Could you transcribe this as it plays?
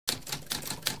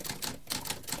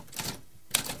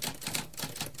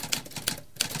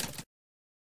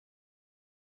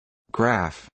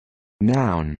Graph.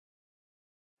 Noun.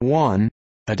 1.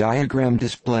 A diagram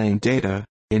displaying data,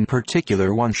 in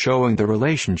particular one showing the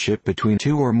relationship between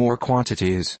two or more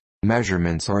quantities.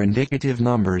 Measurements are indicative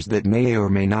numbers that may or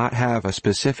may not have a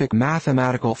specific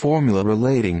mathematical formula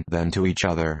relating them to each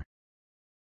other.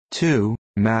 2.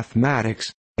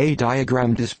 Mathematics. A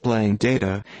diagram displaying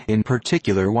data, in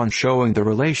particular one showing the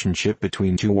relationship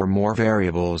between two or more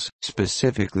variables,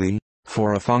 specifically,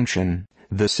 for a function,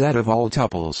 the set of all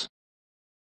tuples.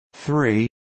 3.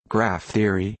 Graph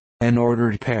theory. An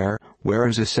ordered pair, where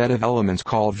is a set of elements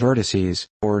called vertices,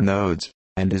 or nodes,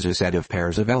 and is a set of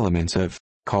pairs of elements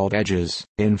called edges.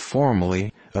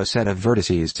 Informally, a set of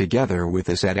vertices together with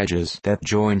a set edges that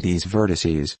join these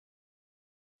vertices.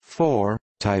 4.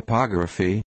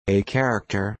 Typography. A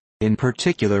character, in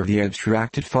particular the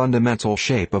abstracted fundamental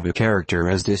shape of a character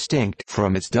as distinct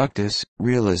from its ductus,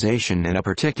 realization in a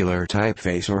particular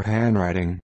typeface or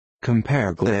handwriting.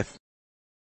 Compare glyph.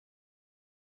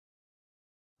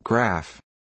 Graph.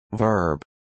 Verb.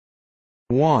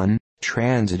 1.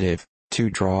 Transitive, to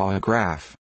draw a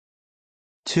graph.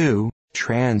 2.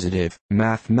 Transitive,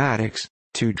 mathematics,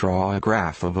 to draw a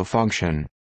graph of a function.